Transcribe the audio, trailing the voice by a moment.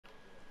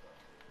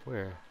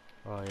Where?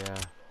 Oh yeah.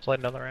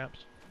 Sliding down the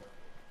ramps.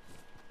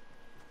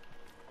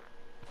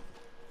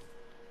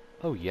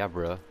 Oh yeah,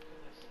 bruh.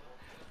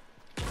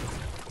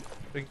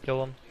 We can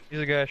kill him. He's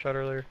the guy I shot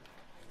earlier.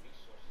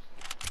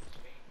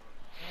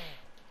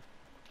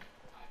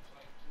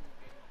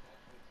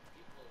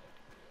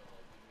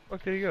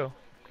 Fuck did he go?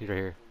 He's right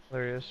here.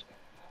 There he is.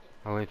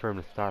 I'm waiting for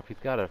him to stop. He's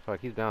gotta fuck.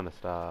 He's bound to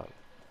stop.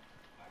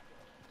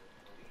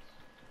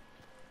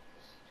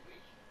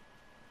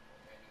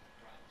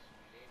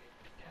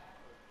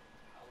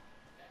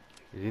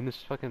 Is he in this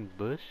fucking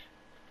bush?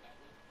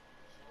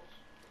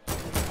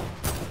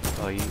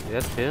 Oh,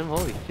 that's him?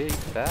 Holy shit, he's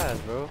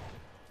fast, bro.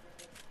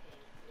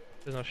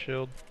 There's no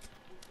shield.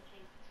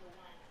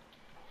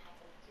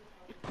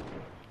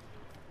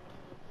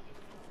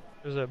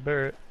 There's that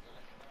Barrett.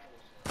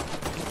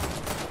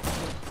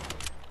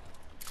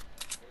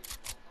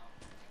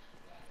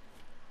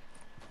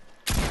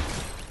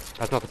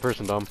 That's not the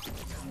person, Dom.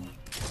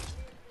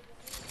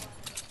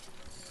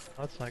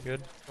 Oh, that's not good.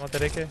 You want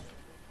that AK?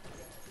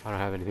 I don't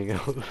have anything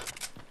else.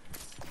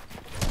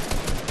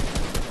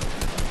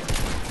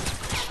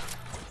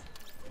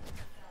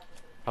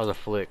 That was a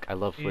flick. I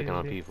love flicking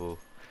on people.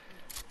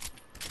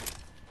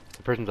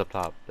 The person's up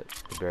top, the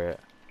Barrett.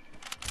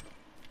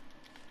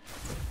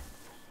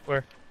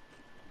 Where?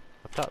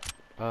 Up top.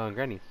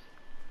 Granny's.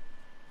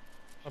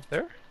 Up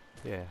there?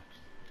 Yeah.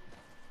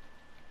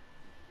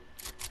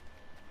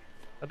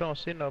 I don't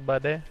see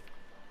nobody.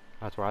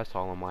 That's where I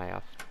saw him on my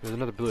ass. There's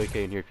another blue AK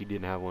in here if you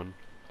didn't have one.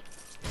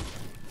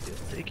 Yeah,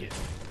 take it.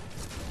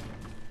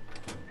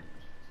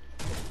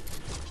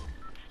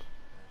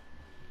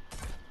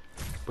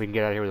 We can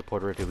get out of here with a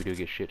porter if we do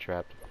get shit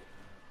trapped.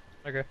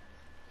 Okay.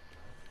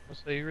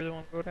 So you really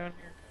want to go down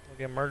here? We'll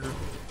get murdered.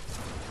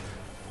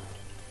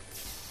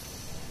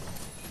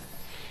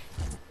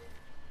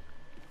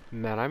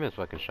 Man, I miss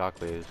fucking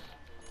shockwaves.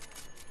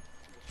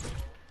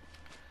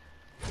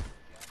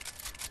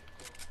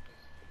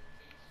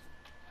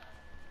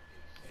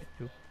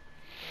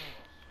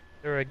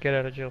 There, I get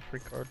out of jail free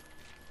card.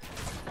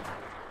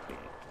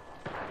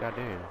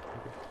 Goddamn.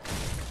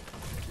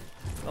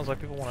 Sounds like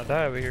people want to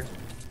die over here.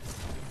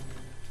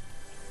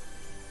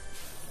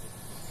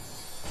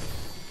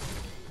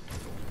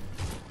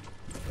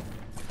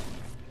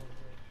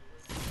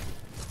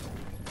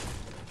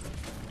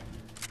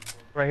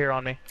 Right here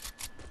on me.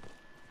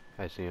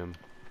 I see him.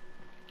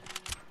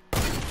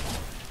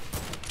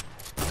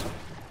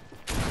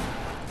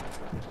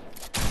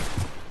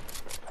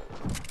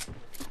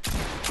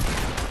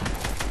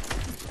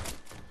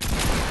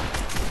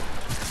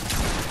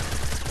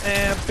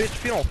 And bitch,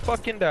 if you don't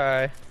fucking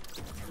die.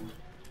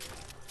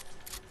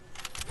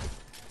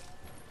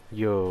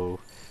 Yo,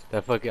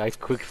 that fucking I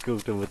quick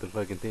scoped him with the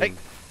fucking thing.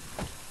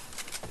 Hey.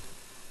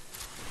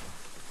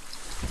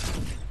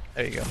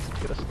 There you go.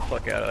 Get us the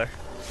fuck out of there.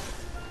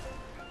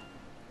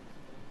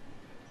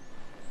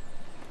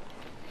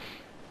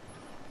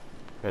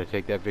 Gotta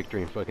take that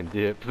victory and fucking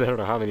dip. I don't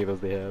know how many of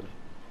those they had.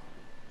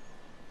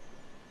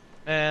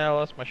 Man, I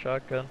lost my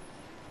shotgun.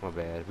 My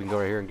bad. We can go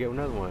right here and get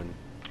another one.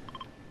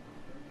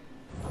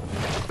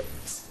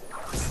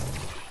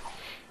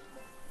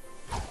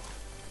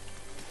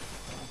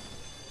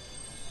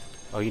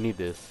 Oh, you need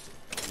this.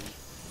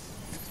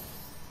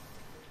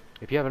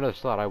 If you have another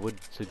slot, I would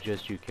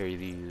suggest you carry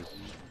these.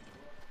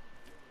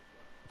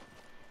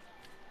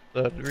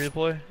 The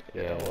redeploy?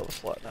 Yeah. I'll the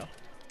slot now.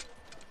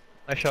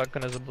 My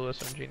shotgun is a blue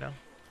SMG now.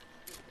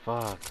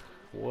 Fuck.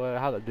 What?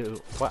 How did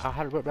do? What?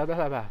 How did?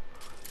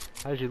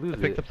 How did you lose I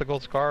picked it? up the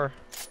gold scar.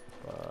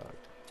 Fuck.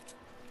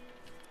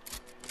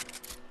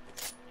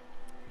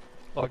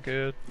 All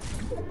good.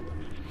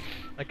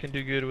 I can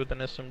do good with an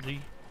SMG.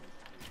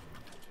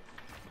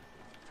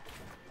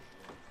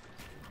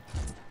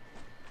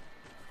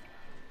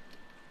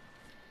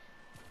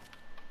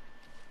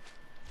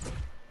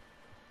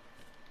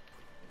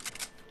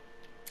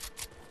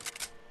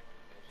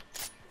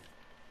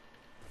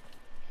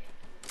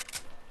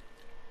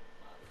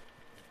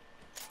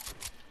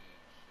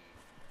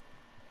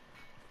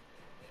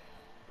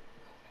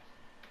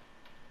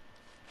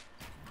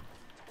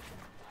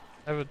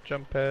 I have a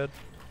jump pad,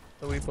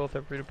 so we both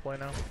have redeploy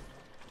now.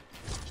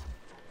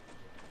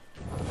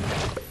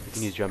 You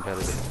can use jump out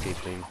of the escape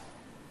thing.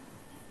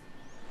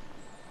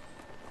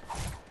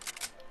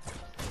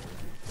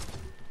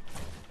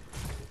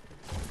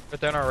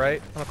 Right there on our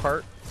right, on a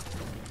cart.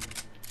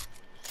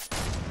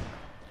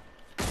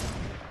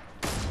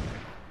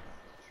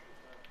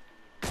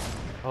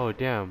 Oh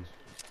damn.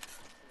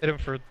 Hit him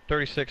for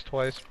 36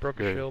 twice, broke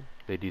his shield.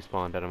 They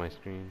despawned out of my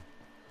screen.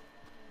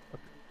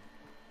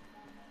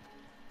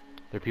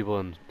 There are people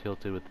in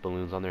tilted with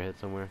balloons on their head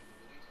somewhere.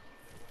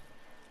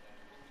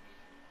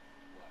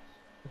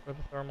 For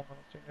the thermal, I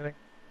don't see anything.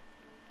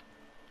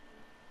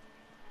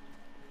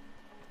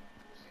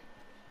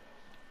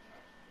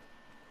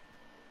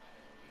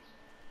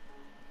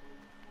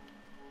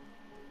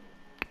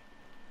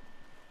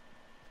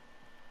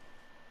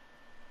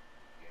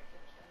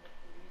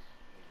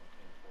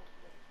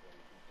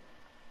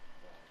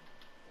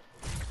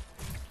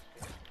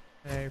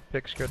 Hey, your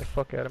pick scared the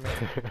fuck out of me.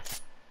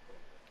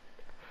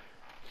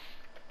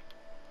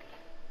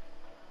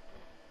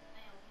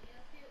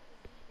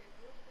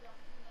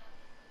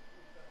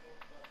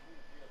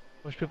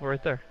 There's people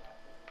right there.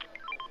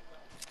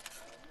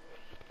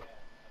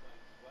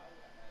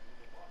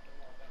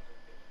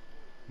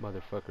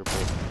 Motherfucker,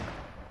 bro.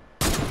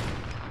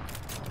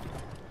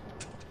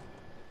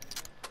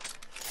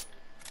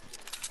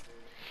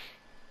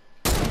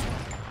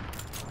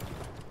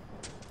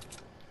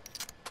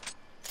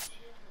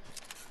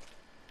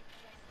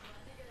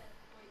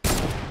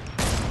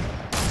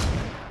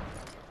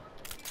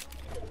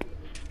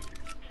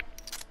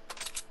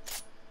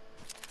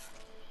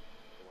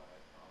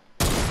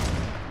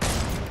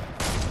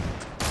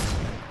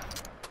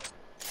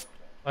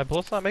 My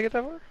bullets not make it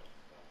that far?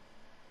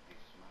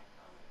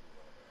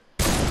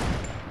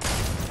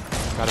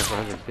 Got it for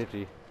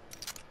 150.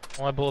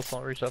 Well, my bullets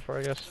don't reach that far,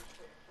 I guess.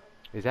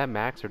 Is that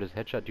max or does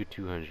headshot do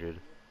 200?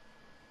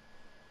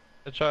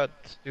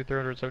 Headshots do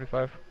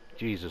 375.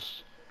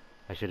 Jesus.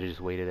 I should have just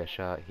waited that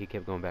shot. He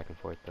kept going back and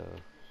forth though.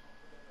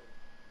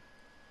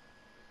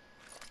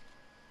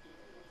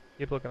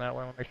 Keep looking that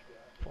way when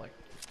I flank.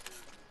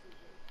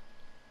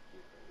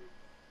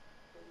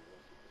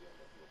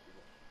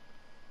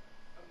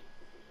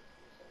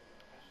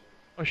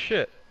 Oh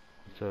shit.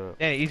 So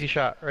Danny, easy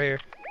shot right here.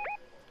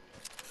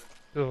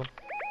 Two of them.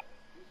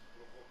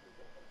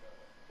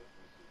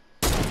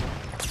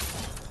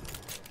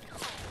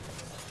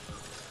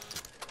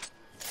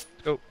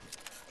 Let's go.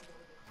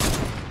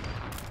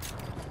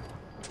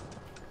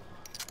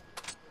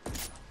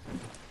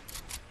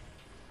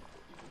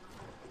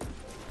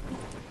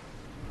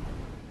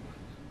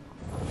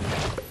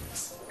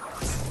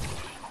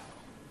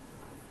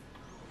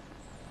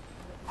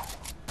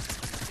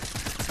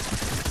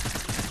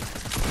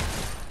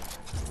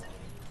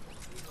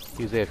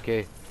 he's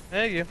AFK.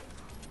 Thank you.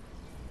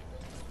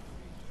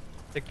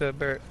 Take the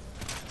Barrett.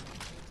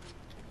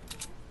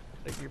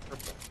 Take your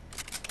purple.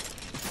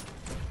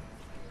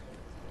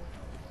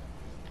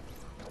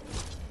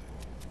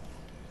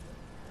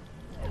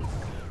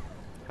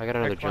 I got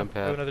another Alright, come on, jump I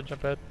have pad. another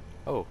jump pad.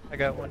 Oh, I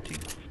got one too.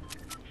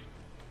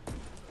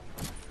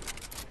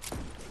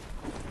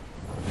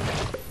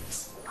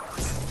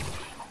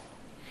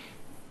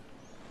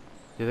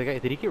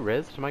 did he get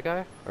res to my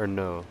guy? Or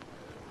no?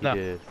 He No,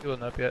 did. he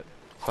wasn't up yet.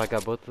 So I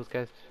got both those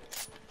guys?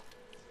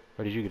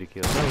 Or did you get a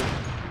kill? No.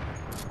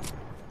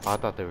 Oh, I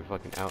thought they were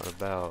fucking out and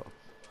about.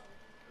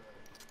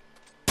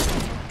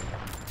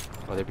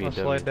 Oh, they're being I'll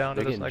slide dummies. down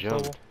to They're this getting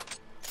next jumped. level.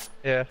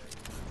 Yeah.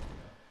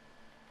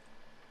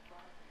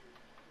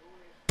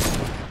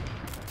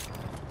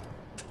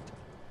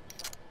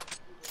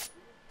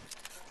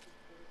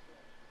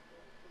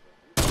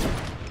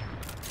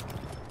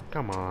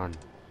 Come on.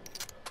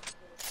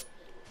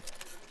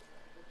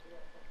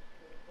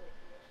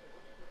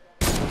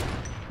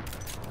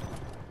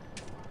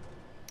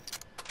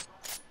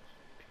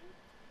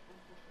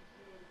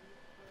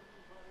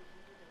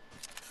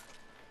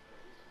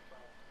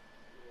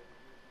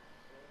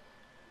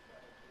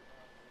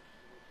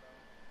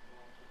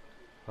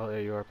 Oh, there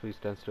you are. Please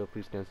stand still.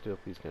 Please stand still.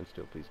 Please stand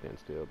still. Please stand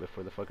still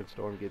before the fucking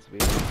storm gets me.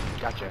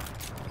 Gotcha.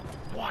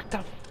 What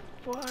the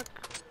fuck?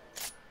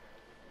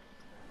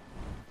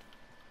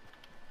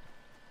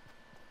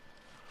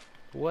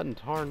 What in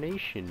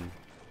tarnation?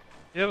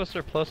 You have a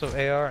surplus of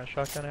AR and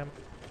shotgun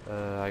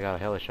ammo? I got a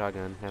hella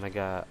shotgun and I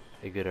got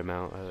a good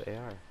amount of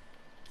AR.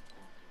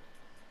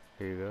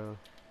 Here you go.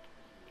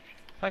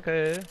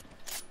 Okay.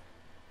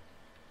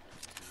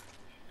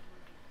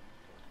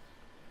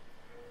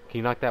 Can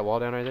you knock that wall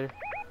down right there?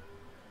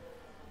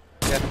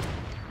 Yeah.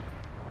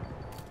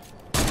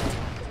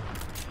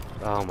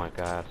 Oh my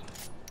god.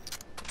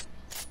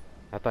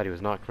 I thought he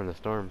was knocked from the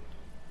storm.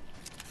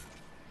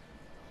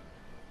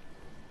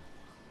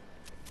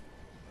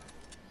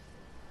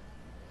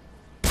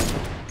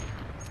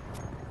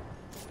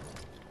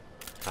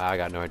 I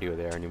got no idea where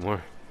they are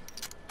anymore.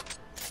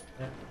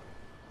 Yeah.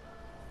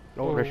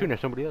 Oh, they're Whoa. shooting at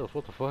somebody else.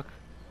 What the fuck?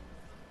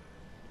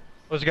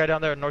 There's a guy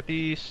down there,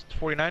 northeast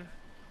 49.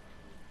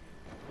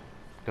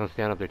 Don't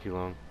stand up there too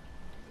long.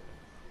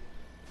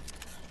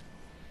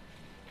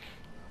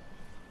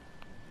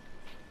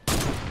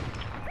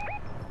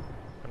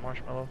 The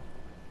marshmallow.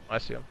 I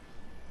see him.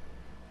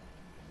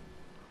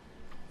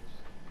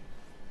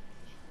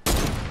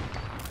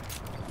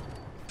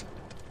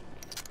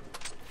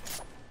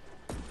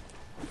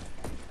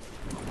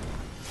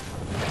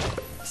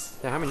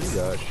 Yeah, how many you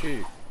got?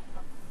 Shoot.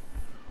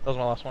 That was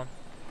my last one.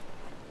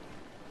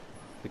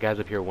 The guys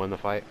up here won the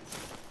fight.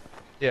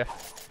 Yeah.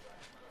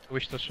 We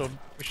should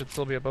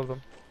still be above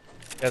them.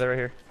 Yeah, they're right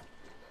here.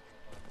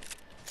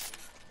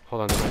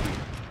 Hold on, there might be.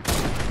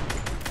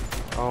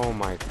 Oh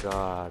my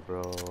god,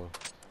 bro.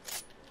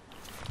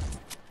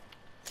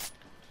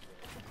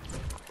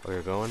 Oh,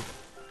 you're going?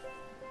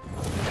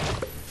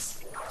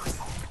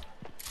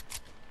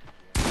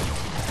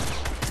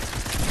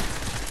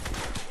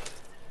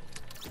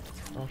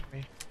 Off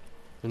me.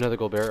 Another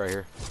gold bear right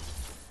here.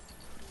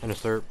 And a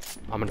slurp.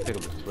 I'm gonna pick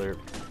up the slurp.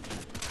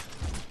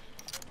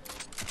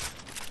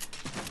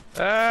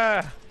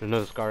 Ah! There's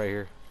another scar right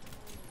here.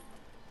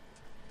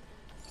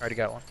 Already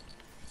got one.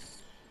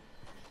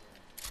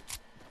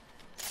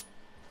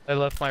 I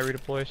left my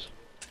redeploys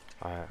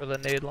Alright. for the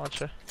nade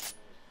launcher.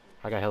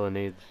 I got hella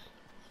nades.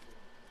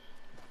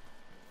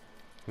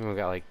 We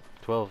got like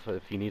 12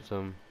 if you need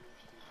some.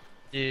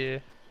 Yeah.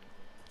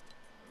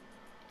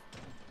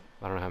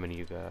 I don't know how many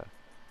you got.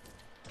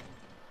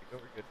 We're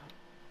good.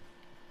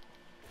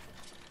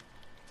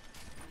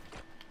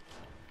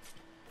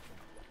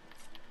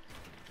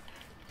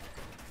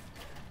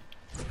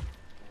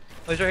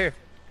 Oh, he's right here.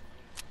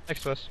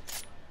 Next to us.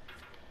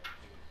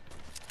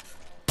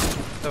 I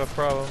have a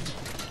problem.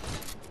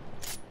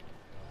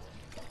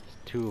 There's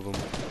 2 of them.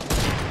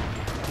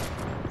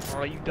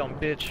 Oh, you dumb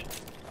bitch.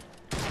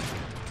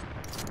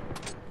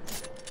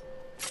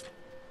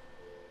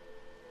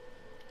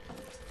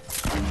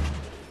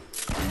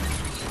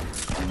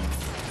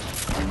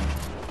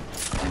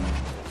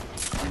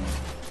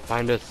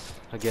 Find us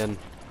again.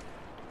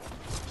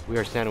 We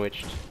are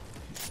sandwiched.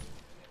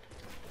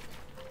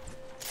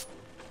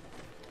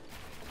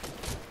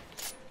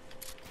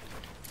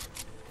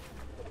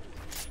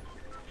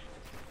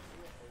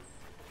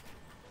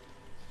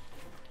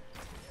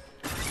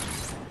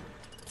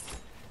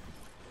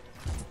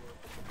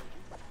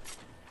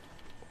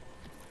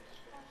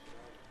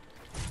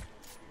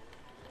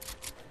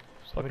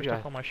 Sucker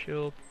stuck on my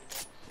shield.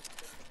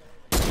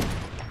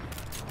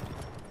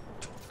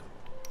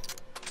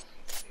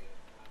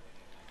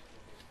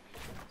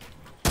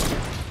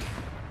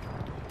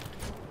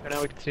 And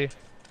now we can see.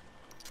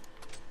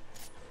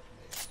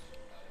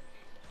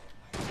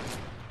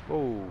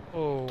 Whoa.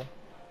 Oh.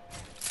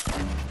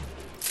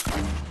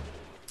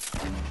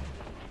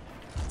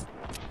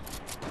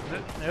 Is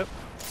it? Yep.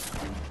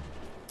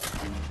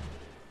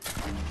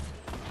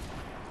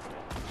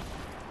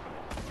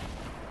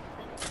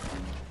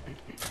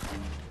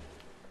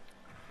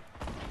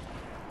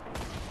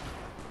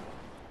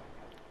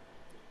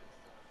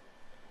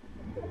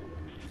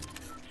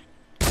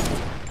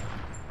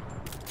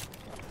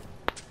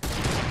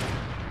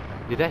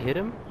 Did that hit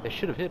him? It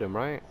should have hit him,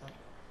 right?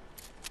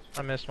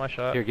 I missed my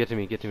shot. Here, get to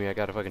me, get to me. I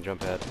got a fucking jump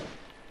pad.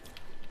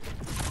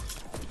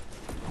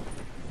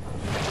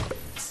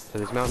 So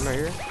this mountain right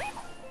here?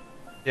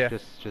 Yeah.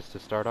 Just to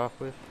start off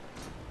with.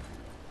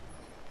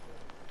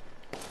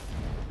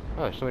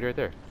 Oh, there's somebody right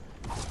there.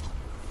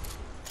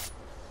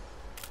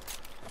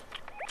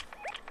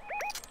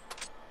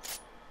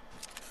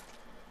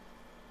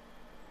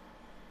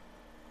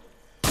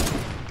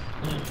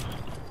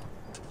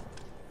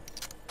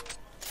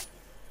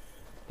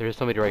 There is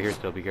somebody right here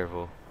still, be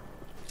careful.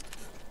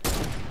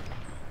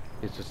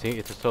 It's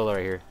a solo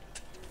right here.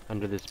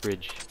 Under this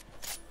bridge.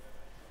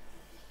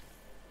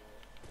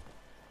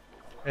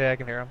 Yeah, I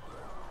can hear him.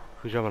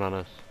 Who's jumping on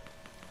us?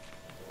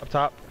 Up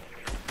top.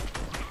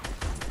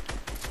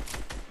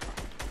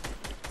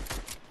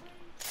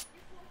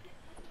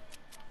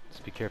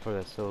 Just be careful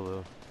of that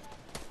solo.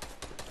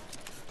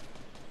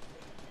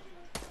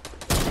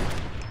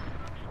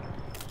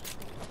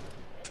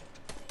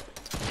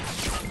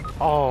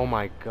 Oh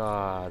my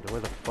god,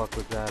 where the fuck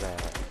was that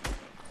at?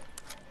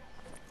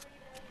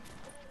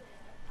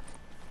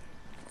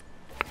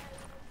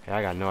 Okay,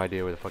 I got no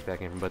idea where the fuck that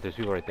came from, but there's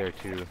people right there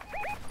too.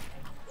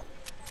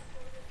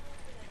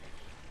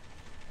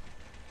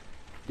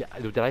 Yeah,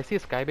 did I see a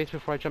sky base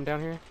before I jumped down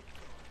here?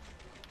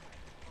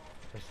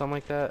 Or something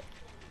like that?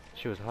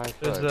 She was high as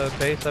fuck. There's a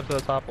base up to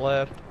the top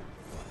left.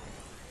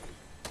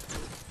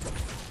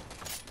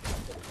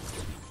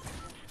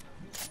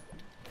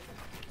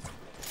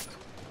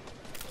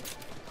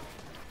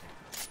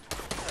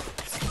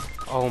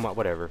 Oh my,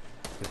 whatever.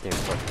 This game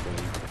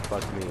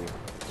fucked me.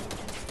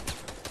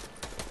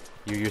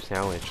 You're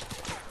sandwiched.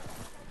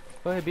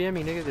 Go ahead, BM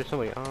me, nigga. There's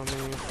somebody on me.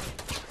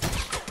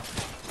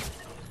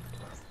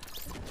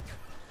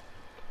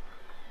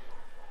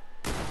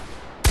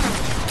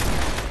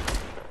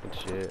 Good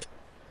shit.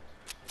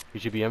 You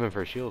should be BMing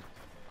for a shield.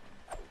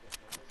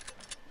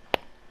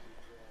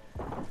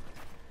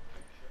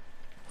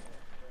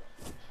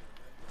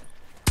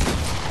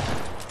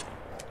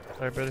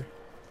 Sorry, brother.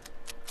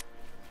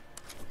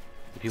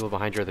 The people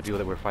behind you are the people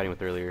that we were fighting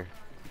with earlier.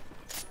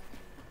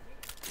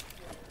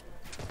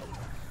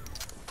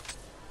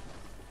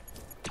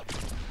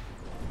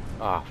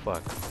 Ah,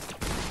 fuck.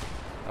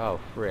 Oh,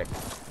 frick.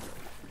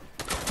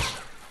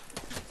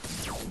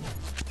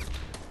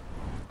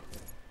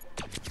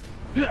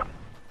 Yeah.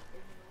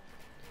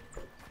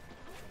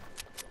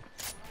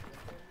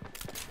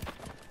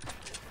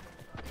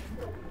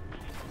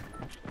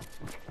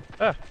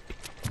 Ah.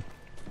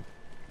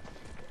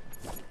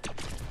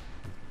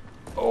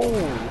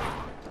 Oh!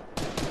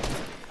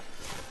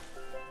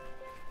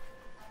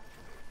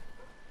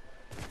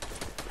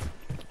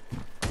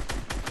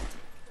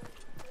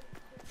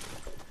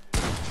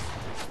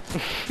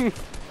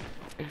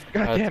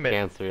 God damn it.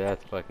 That's cancer,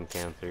 that's fucking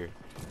cancer.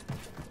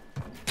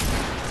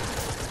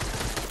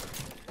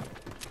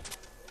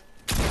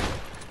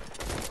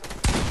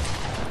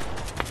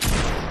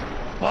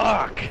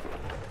 Fuck!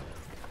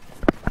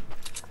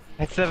 I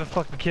had 7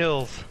 fucking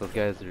kills. Those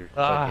guys are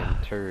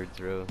fucking turds,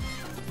 bro.